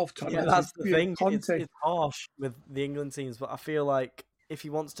really well for Tottenham. Yeah, that's the thing. It's harsh with the England teams, but I feel like if he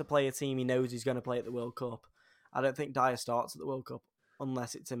wants to play a team he knows he's going to play at the World Cup, I don't think Dyer starts at the World Cup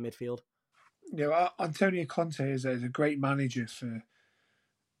unless it's in midfield. Antonio Conte is a great manager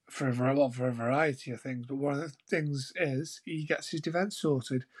for a variety of things, but one of the things is he gets his defence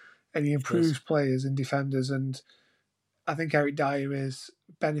sorted and he improves players and defenders, and I think Eric Dyer is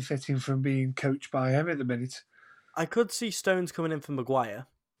benefiting from being coached by him at the minute. I could see Stones coming in for Maguire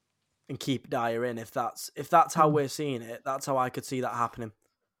and keep Dyer in if that's how we're seeing it. That's how I could see that happening.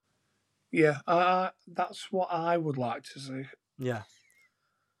 Yeah, that's what I would like to see. Yeah,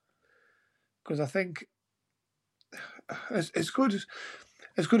 because I think as good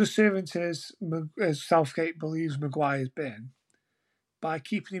a servant as Southgate believes Maguire's been, by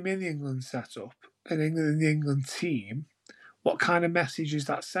keeping him in the England setup and in the England team, what kind of message is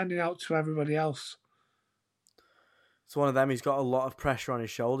that sending out to everybody else? It's one of them. He's got a lot of pressure on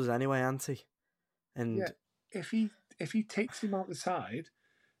his shoulders anyway, Auntie. And if he takes him out the side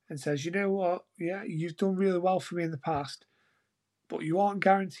and says, you know what, yeah, you've done really well for me in the past, but you aren't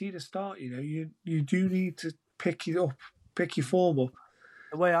guaranteed a start. You do need to pick your form up.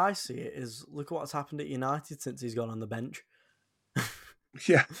 The way I see it is, look at what's happened at United since he's gone on the bench.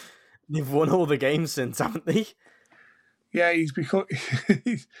 Yeah, they've won all the games since, haven't they? Yeah, he's become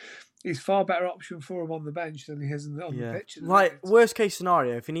he's far better option for him on the bench than he is on the pitch. Like, worst case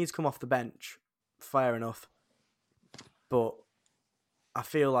scenario, if he needs to come off the bench, fair enough. But I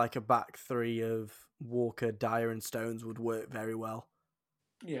feel like a back three of Walker, Dyer and Stones would work very well.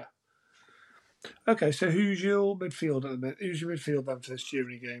 Yeah. Okay, so who's your midfield at the minute? Who's your midfield then for this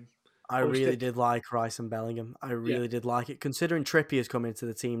Germany game? I really did like Rice and Bellingham. I really did like it. Considering Trippier's coming into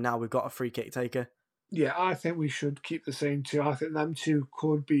the team now, we've got a free kick taker. Yeah, I think we should keep the same two. I think them two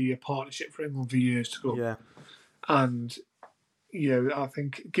could be a partnership for England for years to come. Yeah. And, I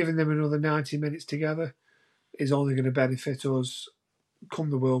think giving them another 90 minutes together is only going to benefit us come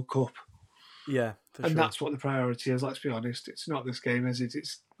the World Cup. Yeah, for sure. And that's what the priority is, let's be honest. It's not this game, is it?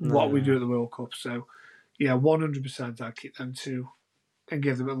 It's what we do at the World Cup. So, 100% I'd keep them two and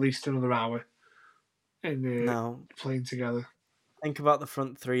give them at least another hour in playing together. Think about the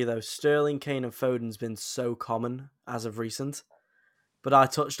front three, though. Sterling, Kane and Foden's been so common as of recent. But I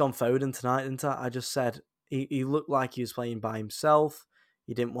touched on Foden tonight, didn't I? I just said he looked like he was playing by himself.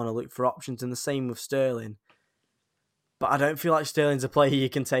 He didn't want to look for options, and the same with Sterling. But I don't feel like Sterling's a player you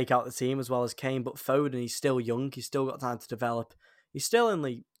can take out the team as well as Kane. But Foden, he's still young. He's still got time to develop. He's still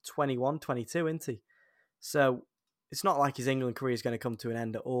only 21, 22, isn't he? So it's not like his England career is going to come to an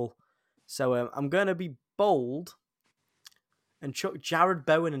end at all. So I'm going to be bold and chuck Jared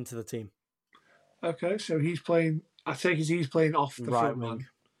Bowen into the team. Okay, so he's playing... I take it he's playing off the right front wing. man.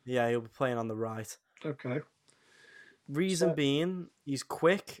 Yeah, he'll be playing on the right. Okay. Reason being, he's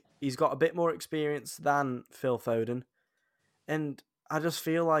quick. He's got a bit more experience than Phil Foden. And I just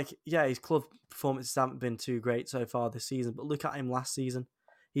feel like, his club performances haven't been too great so far this season. But look at him last season.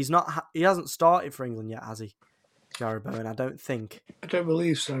 He hasn't started for England yet, has he? Jared Bowen, I don't think. I don't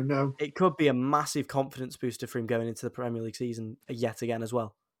believe so, no. It could be a massive confidence booster for him going into the Premier League season yet again as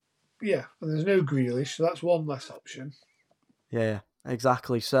well. Yeah, and there's no Grealish, so that's one less option. Yeah,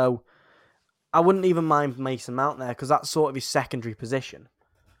 exactly. So I wouldn't even mind Mason Mount there because that's sort of his secondary position.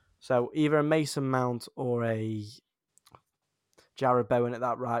 So either a Mason Mount or a Jared Bowen at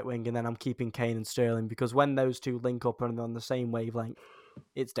that right wing, and then I'm keeping Kane and Sterling because when those two link up and on the same wavelength,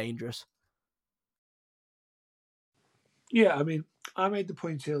 it's dangerous. Yeah, I mean, I made the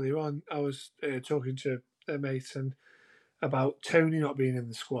point earlier on. I was talking to a mate about Tony not being in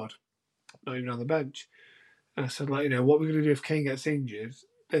the squad, not even on the bench. And I said, what we're going to do if Kane gets injured,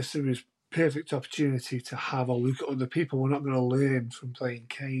 this is a perfect opportunity to have a look at other people. We're not going to learn from playing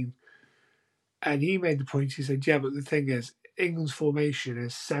Kane. And he made the point, he said, but the thing is, England's formation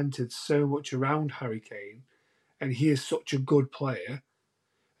is centred so much around Harry Kane, and he is such a good player.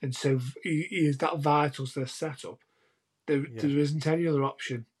 and so he is that vital to their setup. There isn't any other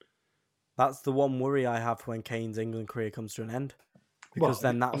option. That's the one worry I have when Kane's England career comes to an end, because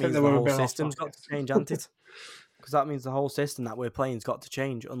then that means the whole system's got to change, hasn't it? Because that means the whole system that we're playing's got to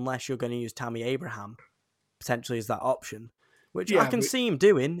change, unless you're going to use Tammy Abraham potentially as that option, which I can see him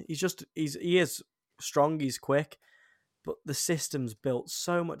doing. He is strong, he's quick, but the system's built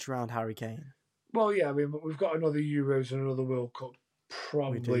so much around Harry Kane. Well, yeah, I mean, we've got another Euros and another World Cup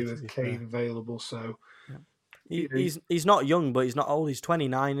probably with Kane available, so... Yeah. He's not young, but he's not old. He's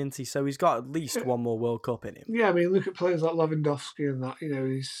 29, isn't he? So he's got at least one more World Cup in him. Yeah, I mean, look at players like Lewandowski and that.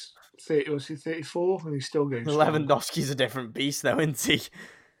 He's 34, and he's still going strong. Lewandowski's a different beast, though, isn't he?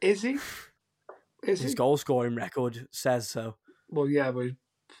 Is he? His goal-scoring record says so. Well, yeah, but...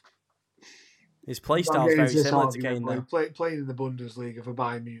 His play style is very similar to Kane, though. Playing in the Bundesliga for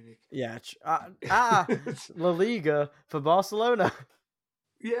Bayern Munich. Yeah. La Liga for Barcelona.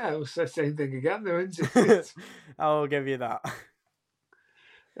 Yeah, it was the same thing again, though, isn't it? I'll give you that.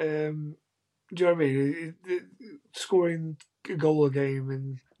 Do you know what I mean? Scoring a goal a game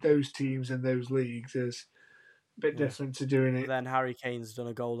in those teams and those leagues is a bit different to doing it. Then Harry Kane's done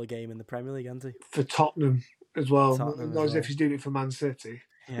a goal a game in the Premier League, hasn't he? For Tottenham as well. Not as if he's doing it for Man City.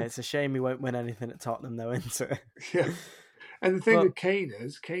 Yeah, it's a shame he won't win anything at Tottenham, though, isn't it? Yeah. And the thing with Kane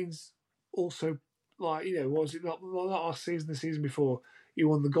is, Kane's also, what was it not last season, the season before? He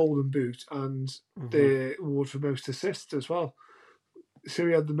won the Golden Boot and the award for most assists as well. So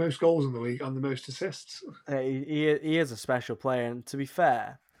he had the most goals in the league and the most assists. He is a special player. And to be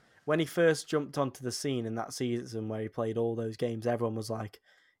fair, when he first jumped onto the scene in that season where he played all those games, everyone was like,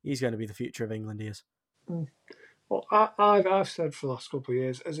 he's going to be the future of England, he is. Well, I've said for the last couple of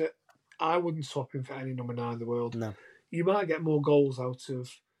years, I wouldn't swap him for any number 9 in the world. No. You might get more goals out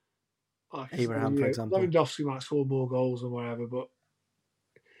of Abraham, for example. Lewandowski might score more goals and whatever, but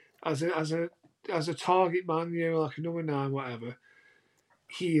as a target man, like a number 9, whatever,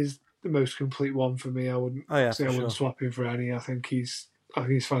 he is the most complete one for me. I wouldn't wouldn't swap him for any. I think he's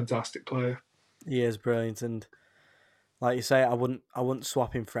a fantastic player. He is brilliant, and like you say, I wouldn't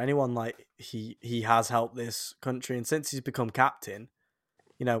swap him for anyone. Like he has helped this country, and since he's become captain,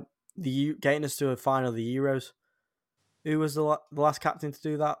 getting us to a final of the Euros. Who was the last captain to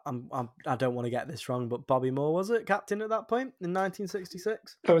do that? I don't want to get this wrong, but Bobby Moore, was it, captain at that point in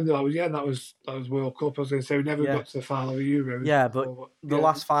 1966? Oh, that was World Cup. I was going to say we never got to the final of the Euros. Yeah, but the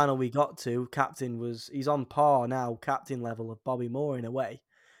last final we got to, he's on par now, captain level of Bobby Moore in a way,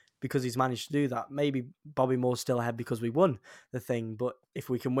 because he's managed to do that. Maybe Bobby Moore's still ahead because we won the thing, but if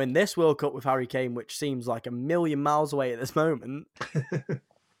we can win this World Cup with Harry Kane, which seems like a million miles away at this moment,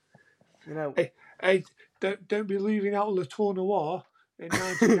 Hey, don't be leaving out Le Tournoi in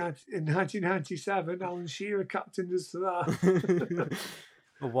 1997. Alan Shearer captained us to that.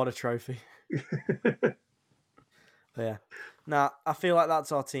 Oh, what a trophy. But yeah. Now, I feel like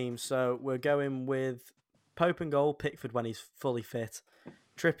that's our team. So we're going with Pope and goal, Pickford when he's fully fit,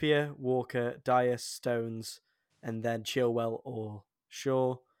 Trippier, Walker, Dyer, Stones, and then Chilwell or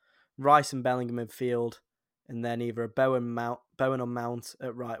Shaw, Rice and Bellingham in midfield, and then either a Bowen on Mount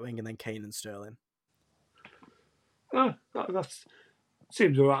at right wing, and then Kane and Sterling. That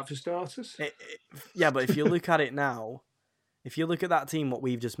seems all right for starters. Yeah, but if you look at it now, if you look at that team, what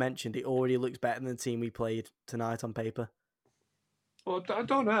we've just mentioned, it already looks better than the team we played tonight on paper. Well, I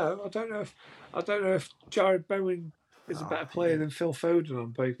don't know. I don't know if Jared Bowen is a better player than Phil Foden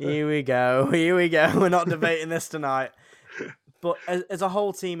on paper. Here we go. We're not debating this tonight. But as a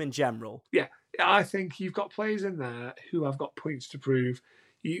whole team in general, yeah, I think you've got players in there who have got points to prove.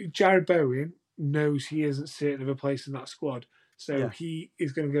 Jared Bowen knows he isn't certain of a place in that squad, so he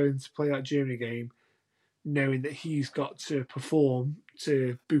is going to go in to play that Germany game knowing that he's got to perform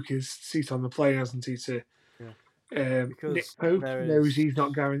to book his seat on the plane, hasn't he? Nick Pope knows he's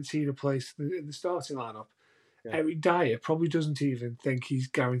not guaranteed a place in the starting lineup. Yeah. Eric Dyer probably doesn't even think he's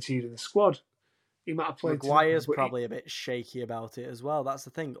guaranteed in the squad. He might have played. Maguire's probably a bit shaky about it as well. That's the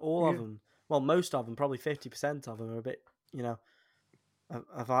thing. All of them, well, most of them, probably 50% of them are a bit,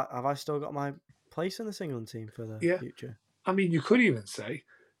 have I still got my place in this England team for the future? I mean, you could even say,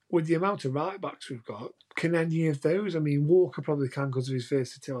 with the amount of right backs we've got, can any of those? I mean, Walker probably can because of his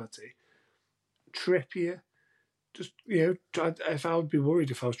versatility. Trippier, just, if I would be worried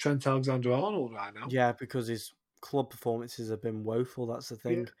if I was Trent Alexander-Arnold right now. Yeah, because his club performances have been woeful, that's the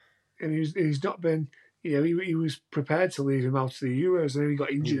thing. Yeah. And he's not been, he was prepared to leave him out of the Euros and then he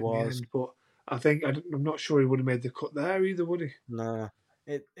got injured in the end, but I'm not sure he would have made the cut there either, would he? No.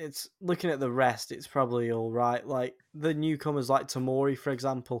 It's looking at the rest, it's probably all right. Like the newcomers like Tomori, for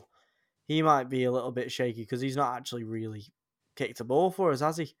example, he might be a little bit shaky because he's not actually really kicked a ball for us,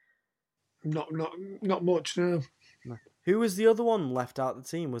 has he? Not much, no. Who was the other one left out of the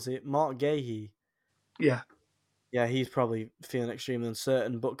team? Was it Mark Gahey? Yeah. Yeah, he's probably feeling extremely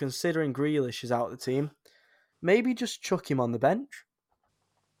uncertain. But considering Grealish is out of the team, maybe just chuck him on the bench.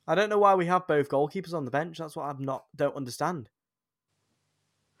 I don't know why we have both goalkeepers on the bench. That's what don't understand.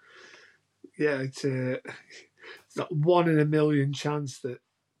 Yeah, it's that 1 in a million chance that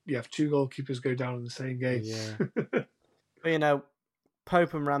you have 2 goalkeepers go down in the same game. Yeah. But,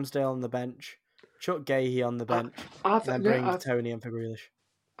 Pope and Ramsdale on the bench, chuck Gahey on the bench, and bring Tony in for Grealish.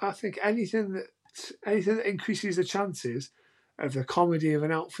 I think anything that increases the chances of the comedy of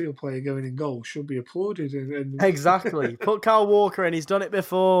an outfield player going in goal should be applauded. And Exactly. Put Kyle Walker in. He's done it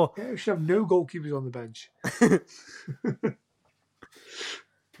before. Yeah, we should have no goalkeepers on the bench.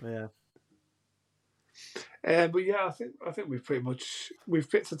 Yeah. But yeah, I think we've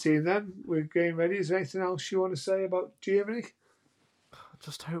picked the team. Then we're getting ready. Is there anything else you want to say about Germany? I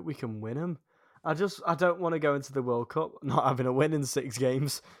just hope we can win them. I don't want to go into the World Cup not having a win in 6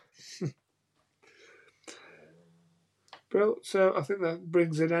 games. Bro, so I think that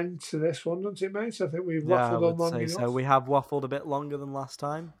brings an end to this one, doesn't it, mate? So I think we've waffled on long enough. So we have waffled a bit longer than last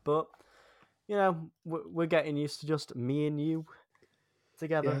time, but we're getting used to just me and you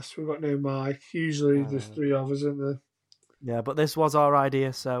together. Yes, we've got no Mike. Usually there's 3 of us, isn't there? Yeah, but this was our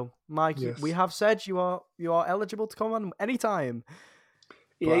idea. So, Mike, yes. We have said you are eligible to come on anytime.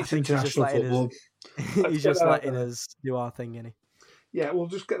 He hates international football. He's just letting us do our thing, isn't he? Yeah, we'll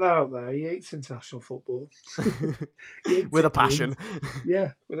just get that out there. He hates international football. With a passion.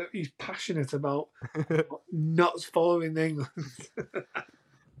 Yeah, he's passionate about not following England.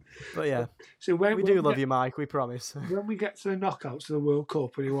 But yeah, so we do love you, Mike, we promise. When we get to the knockouts of the World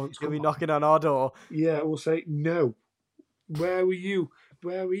Cup and he wants to be knocking on our door. Yeah, we'll say, no. Where were you?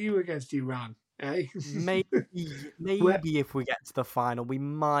 Where were you against Iran? Eh? Maybe if we get to the final, we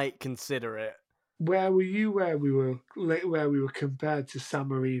might consider it. Where were you? Where we were compared to San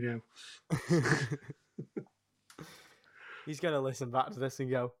Marino? He's gonna listen back to this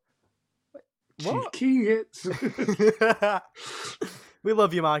and go, "What?" Cheeky hits. We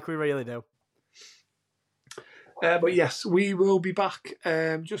love you, Mike. We really do. But yes, we will be back.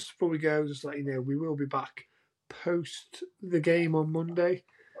 Just before we go, just to let you know, we will be back post the game on Monday.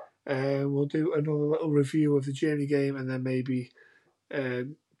 We'll do another little review of the Germany game, and then maybe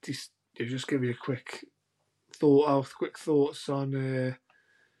just give you a quick thoughts on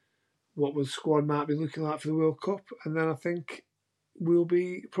what the squad might be looking like for the World Cup, and then I think we'll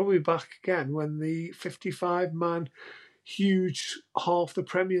be probably back again when the 55-man huge, half the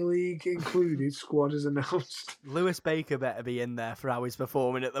Premier League included squad is announced. Lewis Baker better be in there for how he's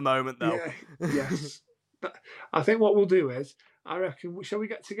performing at the moment, though. Yeah, yes. But I think what we'll do is, I reckon, shall we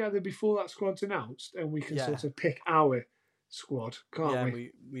get together before that squad's announced and we can sort of pick our squad, can't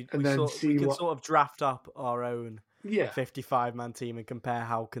we? We can sort of draft up our own 55-man team and compare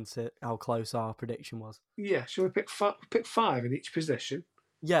how close our prediction was. Yeah, shall we pick 5 in each position?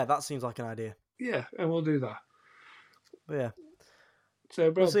 Yeah, that seems like an idea. Yeah, and we'll do that. But yeah.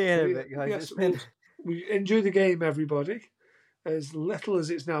 So, bro, we'll see you in a bit, guys. Yes, we enjoy the game, everybody. As little as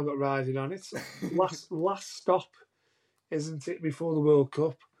it's now got riding on it. last stop, isn't it, before the World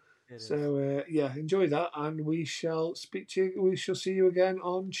Cup? So, enjoy that, and we shall see you again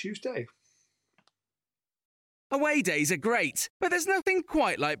on Tuesday. Away days are great, but there's nothing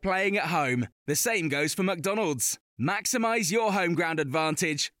quite like playing at home. The same goes for McDonald's. Maximise your home ground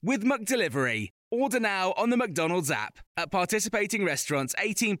advantage with McDelivery. Order now on the McDonald's app. At participating restaurants,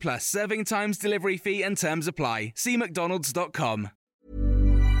 18 plus serving times, delivery fee and terms apply. See mcdonalds.com.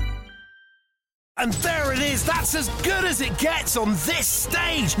 And there it is, that's as good as it gets on this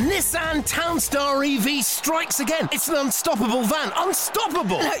stage. Nissan Townstar EV strikes again. It's an unstoppable van,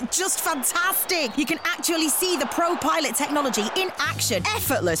 unstoppable. Just fantastic. You can actually see the ProPilot technology in action.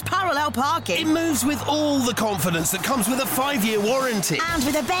 Effortless parallel parking. It moves with all the confidence that comes with a 5-year warranty. And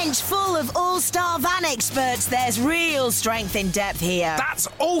with a bench full of all-star van experts, there's real strength in depth here. That's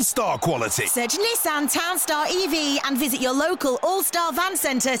all-star quality. Search Nissan Townstar EV and visit your local all-star van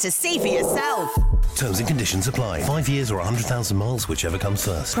centre to see for yourself. Terms and conditions apply. 5 years or 100,000 miles, whichever comes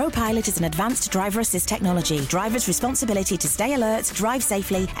first. ProPilot is an advanced driver assist technology. Driver's responsibility to stay alert, drive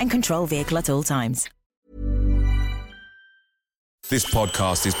safely, and control vehicle at all times. This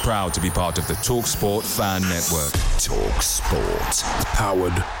podcast is proud to be part of the TalkSport Fan Network. TalkSport.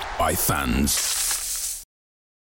 Powered by fans.